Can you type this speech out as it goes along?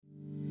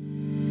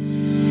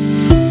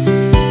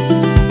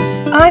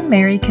I'm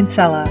Mary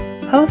Kinsella,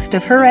 host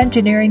of Her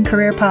Engineering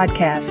Career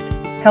Podcast,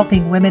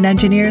 helping women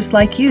engineers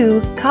like you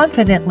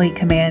confidently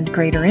command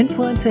greater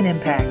influence and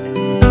impact.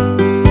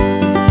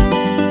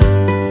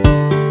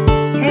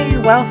 Hey,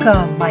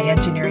 welcome, my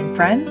engineering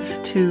friends,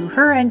 to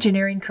Her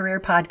Engineering Career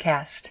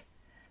Podcast.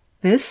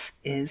 This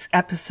is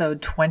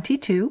episode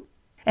 22,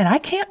 and I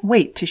can't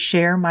wait to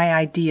share my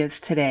ideas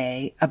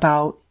today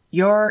about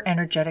your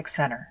energetic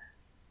center.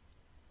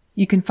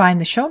 You can find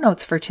the show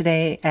notes for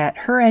today at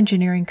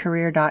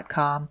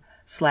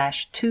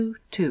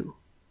herengineeringcareer.com/22.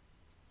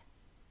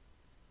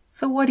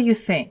 So what do you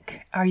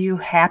think? Are you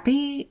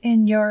happy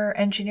in your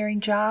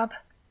engineering job?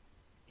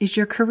 Is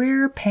your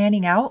career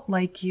panning out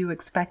like you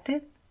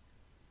expected?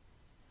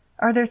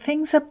 Are there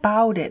things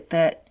about it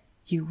that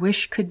you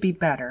wish could be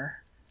better?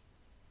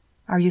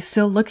 Are you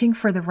still looking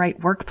for the right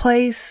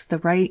workplace, the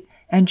right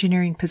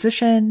engineering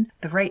position,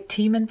 the right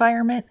team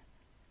environment?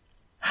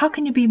 How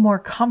can you be more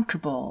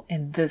comfortable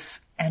in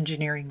this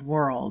engineering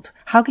world?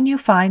 How can you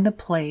find the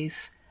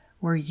place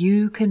where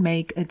you can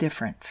make a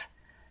difference?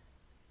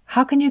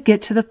 How can you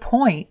get to the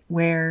point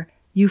where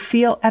you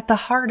feel at the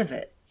heart of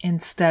it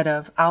instead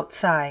of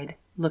outside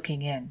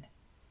looking in?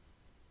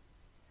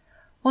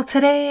 Well,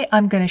 today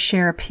I'm going to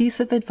share a piece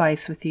of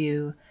advice with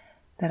you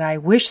that I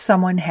wish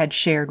someone had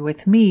shared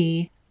with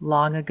me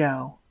long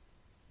ago.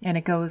 And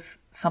it goes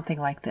something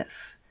like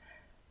this.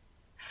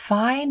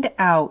 Find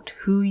out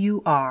who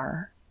you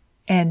are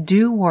and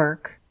do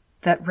work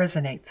that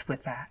resonates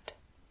with that.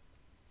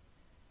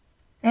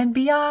 And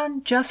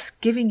beyond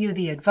just giving you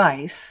the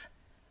advice,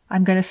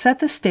 I'm going to set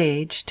the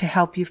stage to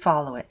help you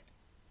follow it.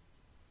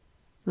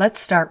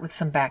 Let's start with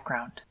some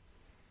background.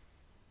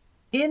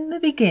 In the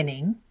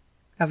beginning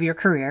of your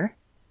career,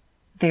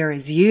 there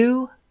is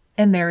you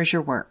and there is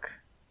your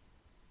work.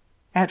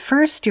 At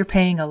first, you're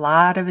paying a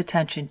lot of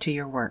attention to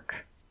your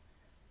work.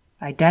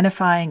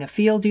 Identifying a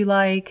field you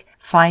like,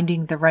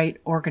 finding the right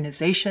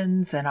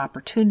organizations and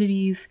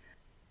opportunities,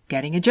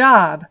 getting a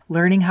job,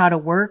 learning how to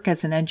work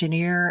as an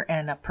engineer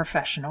and a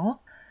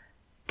professional,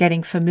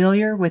 getting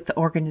familiar with the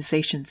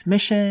organization's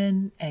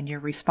mission and your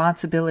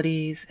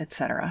responsibilities,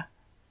 etc.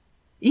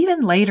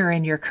 Even later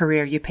in your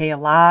career, you pay a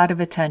lot of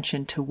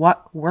attention to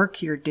what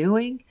work you're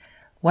doing,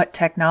 what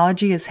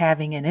technology is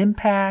having an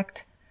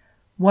impact,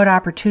 what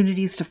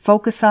opportunities to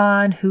focus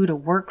on, who to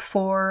work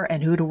for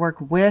and who to work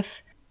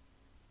with,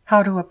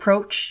 how to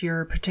approach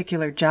your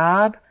particular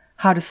job,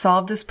 how to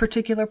solve this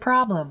particular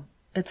problem,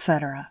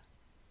 etc.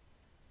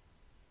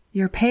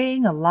 You're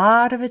paying a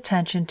lot of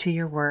attention to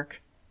your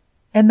work,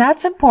 and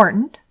that's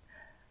important,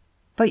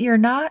 but you're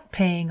not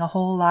paying a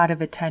whole lot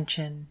of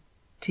attention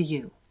to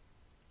you.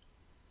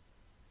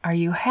 Are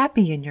you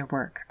happy in your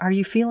work? Are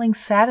you feeling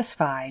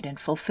satisfied and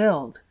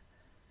fulfilled?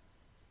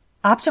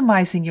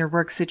 Optimizing your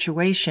work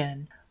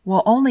situation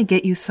will only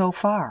get you so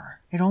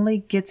far. It only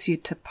gets you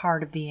to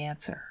part of the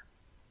answer.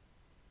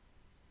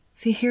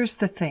 See, here's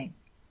the thing.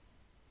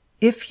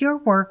 If your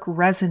work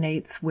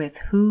resonates with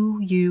who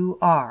you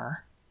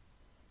are,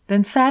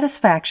 then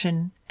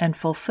satisfaction and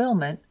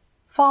fulfillment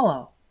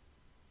follow.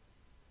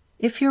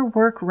 If your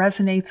work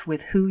resonates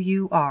with who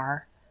you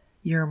are,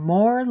 you're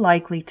more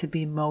likely to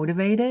be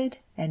motivated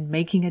and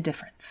making a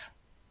difference,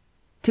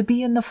 to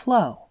be in the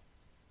flow.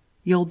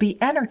 You'll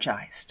be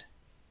energized.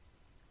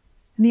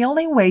 And the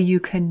only way you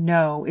can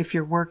know if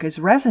your work is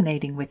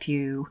resonating with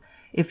you,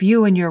 if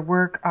you and your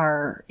work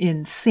are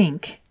in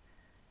sync,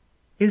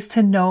 is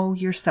to know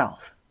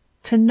yourself,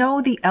 to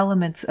know the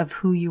elements of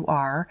who you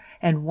are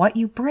and what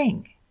you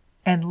bring,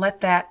 and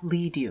let that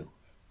lead you.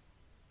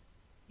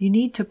 You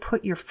need to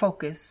put your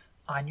focus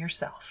on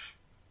yourself.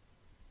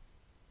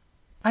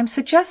 I'm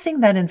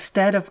suggesting that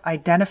instead of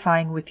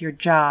identifying with your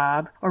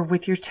job or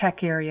with your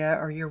tech area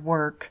or your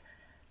work,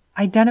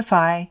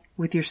 identify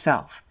with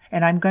yourself.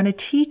 And I'm going to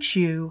teach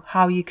you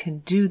how you can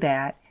do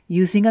that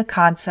using a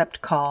concept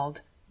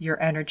called your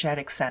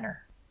energetic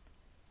center.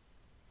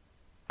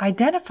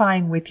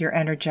 Identifying with your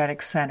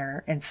energetic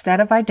center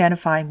instead of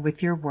identifying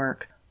with your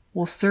work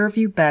will serve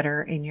you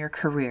better in your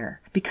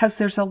career because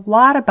there's a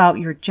lot about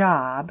your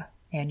job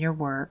and your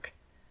work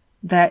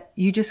that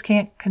you just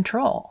can't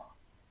control.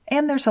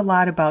 And there's a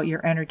lot about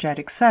your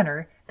energetic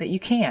center that you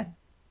can.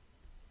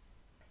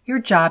 Your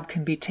job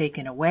can be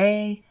taken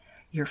away,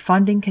 your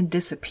funding can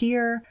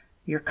disappear,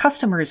 your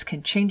customers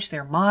can change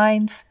their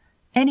minds,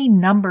 any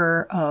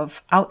number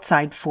of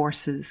outside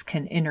forces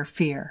can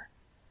interfere.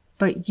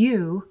 But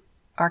you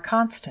are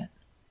constant.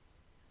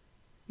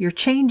 You're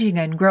changing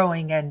and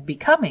growing and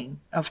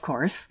becoming, of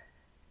course,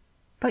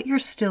 but you're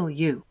still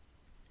you.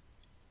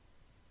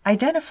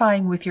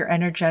 Identifying with your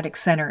energetic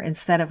center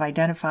instead of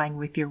identifying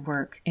with your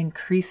work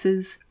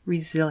increases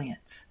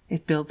resilience.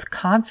 It builds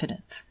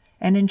confidence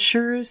and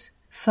ensures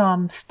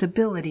some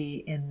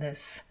stability in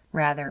this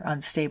rather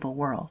unstable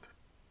world.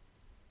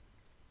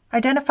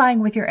 Identifying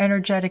with your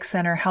energetic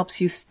center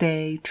helps you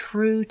stay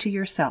true to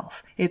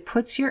yourself. It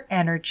puts your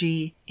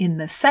energy in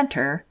the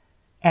center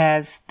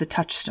as the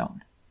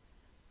touchstone.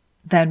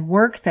 Then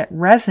work that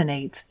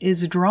resonates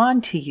is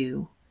drawn to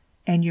you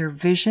and your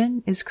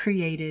vision is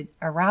created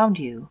around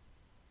you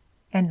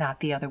and not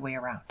the other way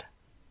around.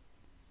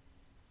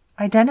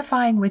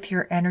 Identifying with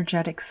your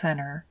energetic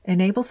center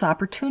enables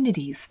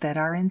opportunities that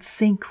are in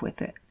sync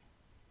with it.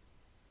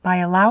 By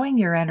allowing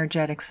your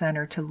energetic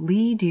center to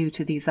lead you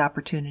to these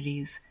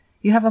opportunities,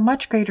 you have a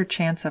much greater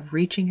chance of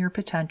reaching your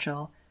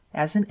potential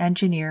as an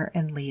engineer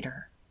and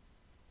leader.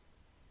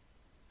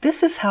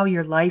 This is how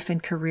your life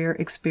and career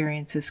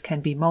experiences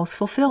can be most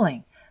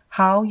fulfilling,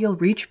 how you'll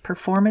reach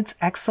performance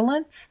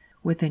excellence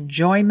with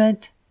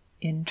enjoyment,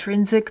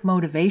 intrinsic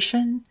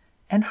motivation,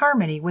 and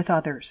harmony with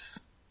others.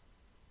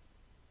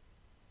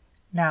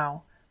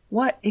 Now,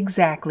 what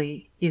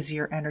exactly is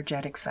your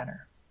energetic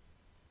center?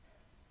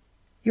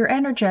 Your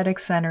energetic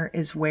center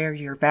is where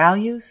your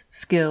values,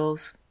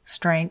 skills,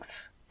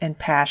 strengths, and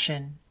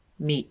passion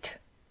meet.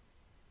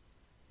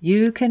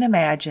 You can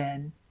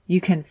imagine,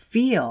 you can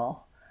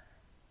feel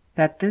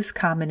that this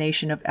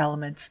combination of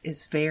elements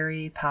is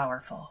very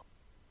powerful.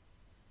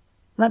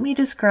 Let me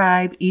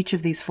describe each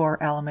of these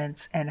 4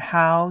 elements and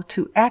how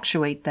to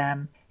actuate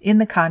them in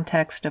the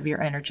context of your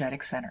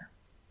energetic center.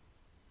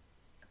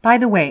 By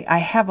the way, I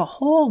have a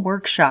whole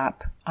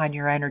workshop on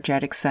your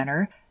energetic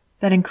center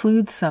that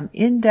includes some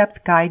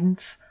in-depth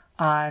guidance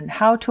on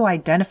how to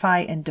identify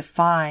and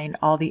define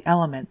all the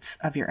elements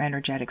of your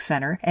energetic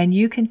center, and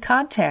you can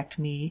contact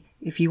me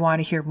if you want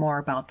to hear more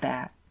about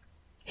that.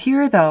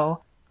 Here,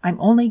 though, I'm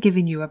only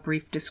giving you a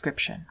brief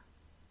description.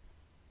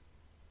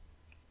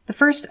 The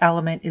first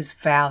element is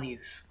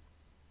values.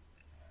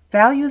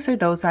 Values are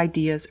those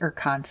ideas or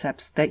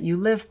concepts that you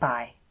live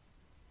by.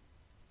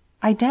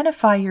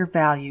 Identify your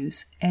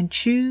values and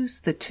choose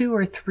the 2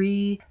 or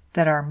 3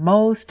 that are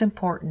most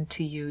important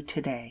to you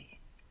today.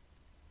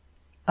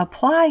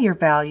 Apply your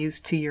values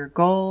to your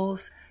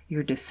goals,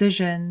 your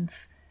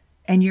decisions,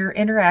 and your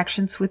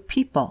interactions with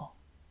people.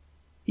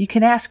 You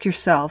can ask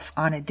yourself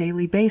on a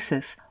daily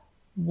basis,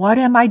 what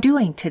am I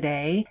doing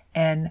today,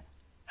 and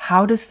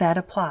how does that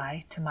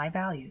apply to my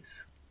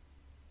values?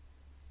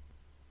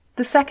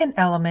 The second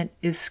element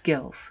is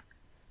skills.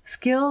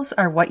 Skills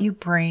are what you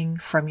bring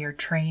from your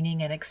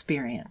training and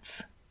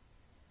experience.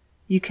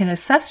 You can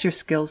assess your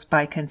skills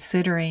by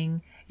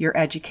considering your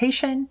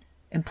education,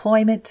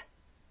 employment,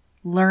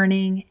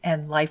 learning,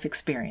 and life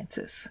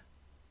experiences.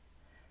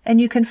 And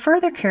you can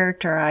further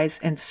characterize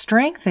and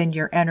strengthen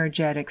your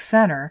energetic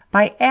center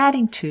by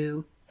adding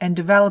to and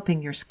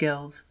developing your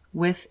skills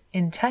with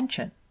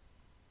intention.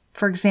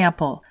 For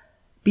example,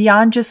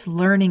 beyond just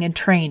learning and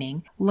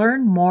training,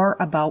 learn more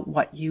about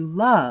what you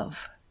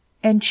love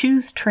and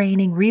choose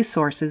training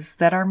resources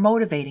that are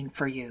motivating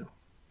for you.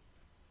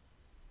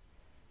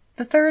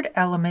 The third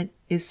element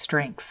is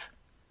strengths.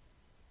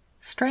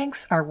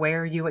 Strengths are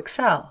where you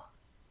excel.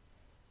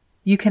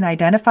 You can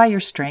identify your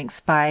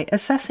strengths by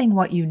assessing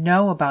what you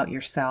know about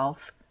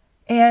yourself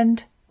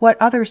and what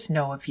others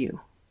know of you,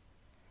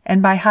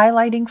 and by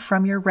highlighting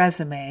from your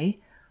resume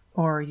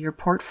or your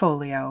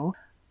portfolio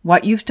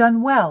what you've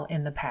done well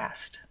in the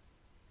past.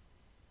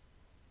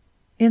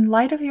 In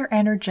light of your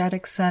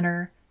energetic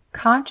center,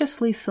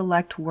 consciously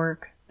select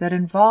work that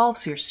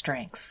involves your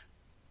strengths.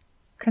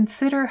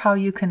 Consider how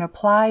you can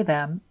apply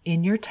them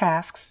in your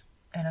tasks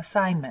and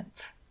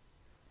assignments.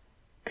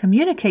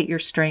 Communicate your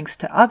strengths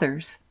to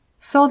others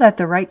so that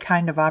the right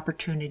kind of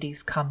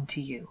opportunities come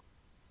to you.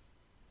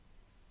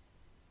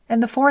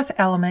 And the fourth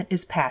element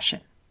is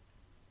passion.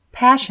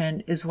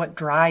 Passion is what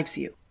drives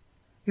you.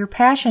 Your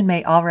passion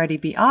may already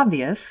be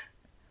obvious,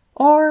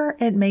 or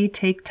it may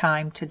take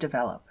time to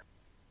develop.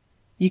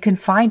 You can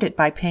find it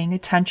by paying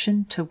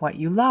attention to what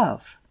you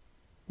love,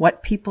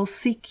 what people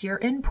seek your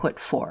input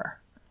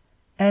for,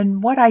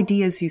 and what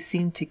ideas you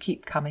seem to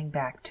keep coming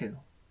back to.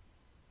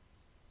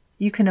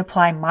 You can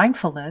apply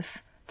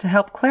mindfulness to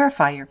help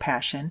clarify your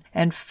passion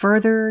and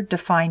further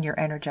define your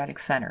energetic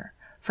center.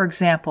 For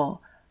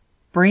example,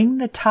 bring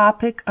the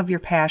topic of your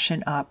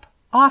passion up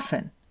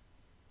often.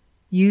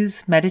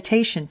 Use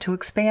meditation to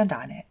expand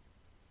on it.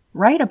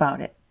 Write about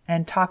it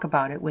and talk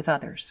about it with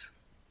others.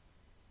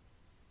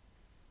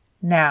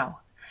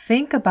 Now,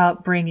 think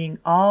about bringing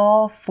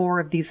all 4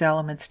 of these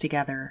elements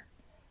together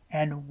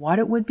and what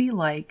it would be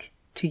like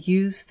to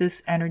use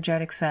this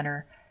energetic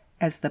center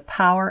as the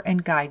power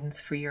and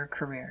guidance for your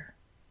career.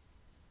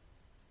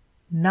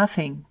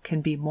 Nothing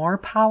can be more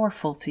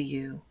powerful to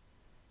you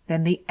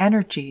than the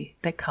energy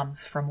that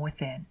comes from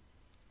within.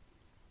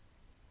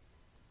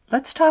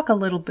 Let's talk a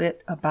little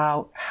bit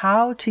about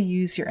how to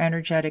use your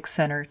energetic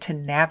center to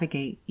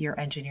navigate your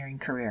engineering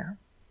career.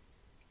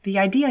 The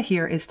idea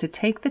here is to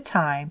take the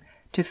time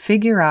to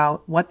figure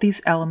out what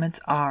these elements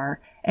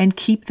are and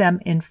keep them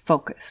in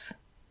focus.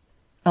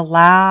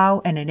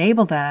 Allow and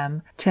enable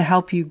them to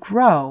help you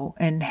grow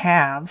and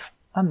have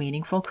a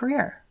meaningful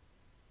career.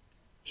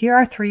 Here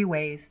are 3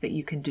 ways that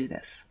you can do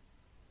this.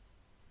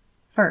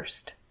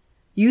 First,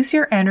 use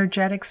your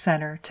energetic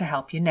center to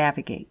help you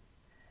navigate.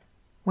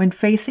 When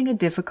facing a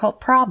difficult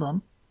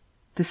problem,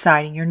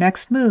 deciding your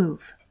next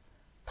move,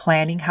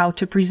 planning how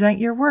to present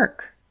your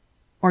work,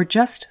 or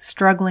just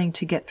struggling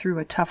to get through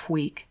a tough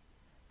week,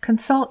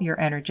 consult your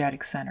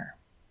energetic center.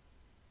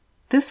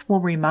 This will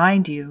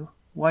remind you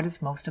what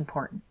is most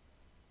important.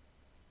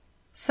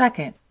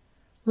 Second,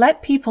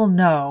 let people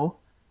know,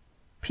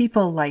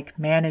 people like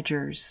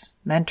managers,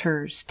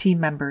 mentors, team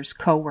members,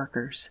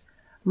 coworkers,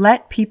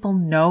 let people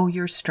know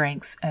your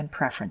strengths and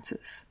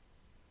preferences.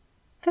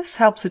 This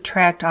helps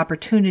attract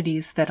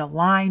opportunities that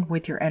align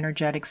with your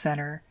energetic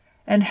center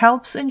and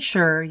helps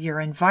ensure your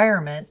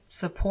environment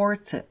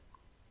supports it.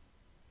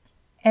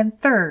 And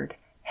third,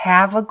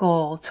 have a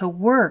goal to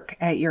work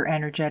at your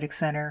energetic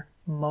center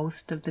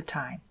most of the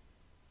time.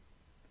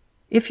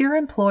 If your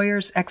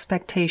employer's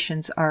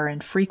expectations are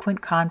in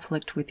frequent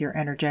conflict with your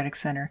energetic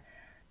center,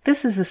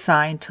 this is a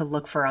sign to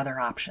look for other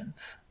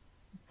options.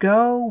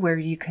 Go where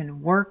you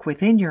can work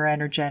within your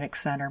energetic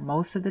center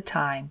most of the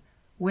time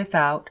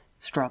without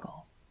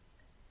struggle.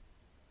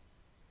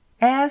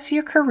 As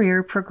your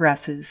career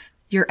progresses,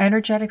 your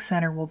energetic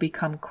center will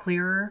become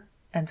clearer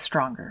and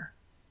stronger.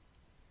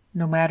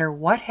 No matter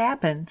what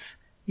happens,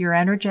 your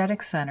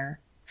energetic center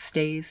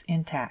stays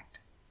intact.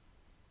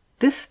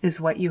 This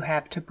is what you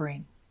have to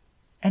bring,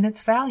 and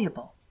it's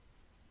valuable.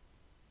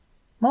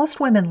 Most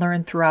women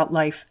learn throughout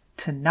life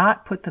to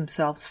not put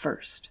themselves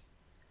first.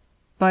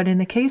 But in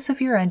the case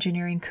of your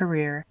engineering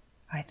career,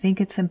 I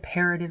think it's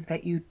imperative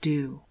that you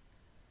do.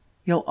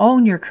 You'll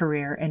own your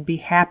career and be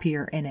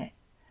happier in it.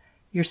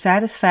 Your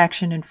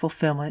satisfaction and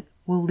fulfillment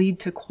will lead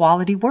to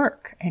quality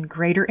work and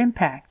greater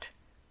impact.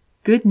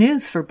 Good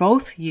news for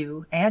both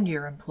you and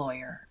your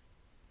employer,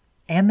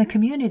 and the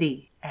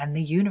community and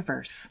the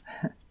universe.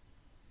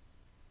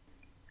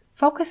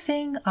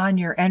 Focusing on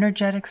your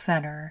energetic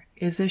center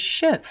is a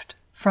shift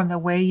from the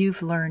way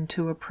you've learned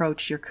to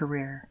approach your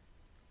career.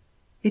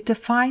 It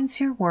defines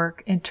your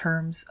work in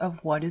terms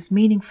of what is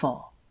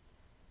meaningful.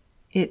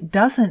 It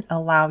doesn't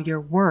allow your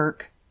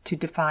work to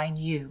define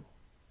you.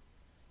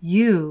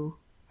 You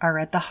are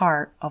at the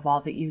heart of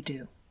all that you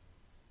do.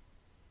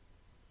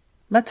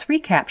 Let's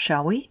recap,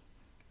 shall we?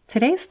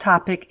 Today's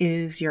topic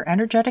is your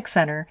energetic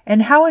center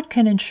and how it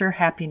can ensure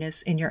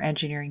happiness in your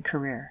engineering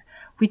career.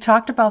 We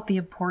talked about the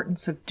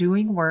importance of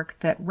doing work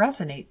that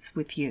resonates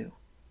with you.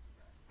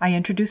 I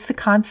introduced the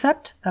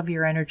concept of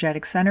your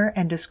energetic center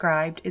and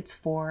described its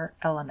 4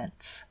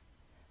 elements.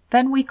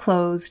 Then we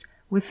closed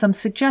with some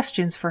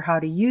suggestions for how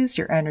to use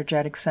your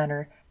energetic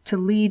center to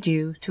lead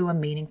you to a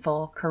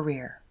meaningful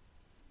career.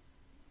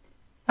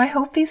 I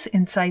hope these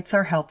insights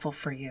are helpful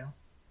for you.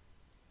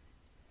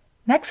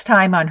 Next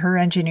time on Her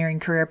Engineering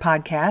Career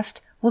Podcast,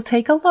 we'll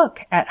take a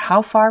look at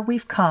how far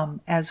we've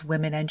come as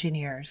women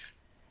engineers.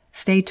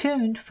 Stay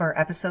tuned for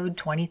episode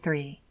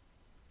 23.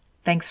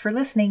 Thanks for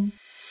listening.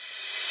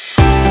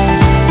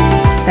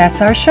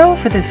 That's our show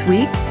for this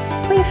week.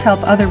 Please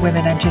help other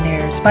women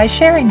engineers by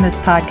sharing this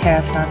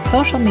podcast on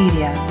social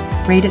media,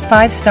 rate it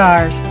 5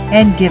 stars,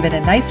 and give it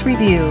a nice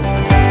review.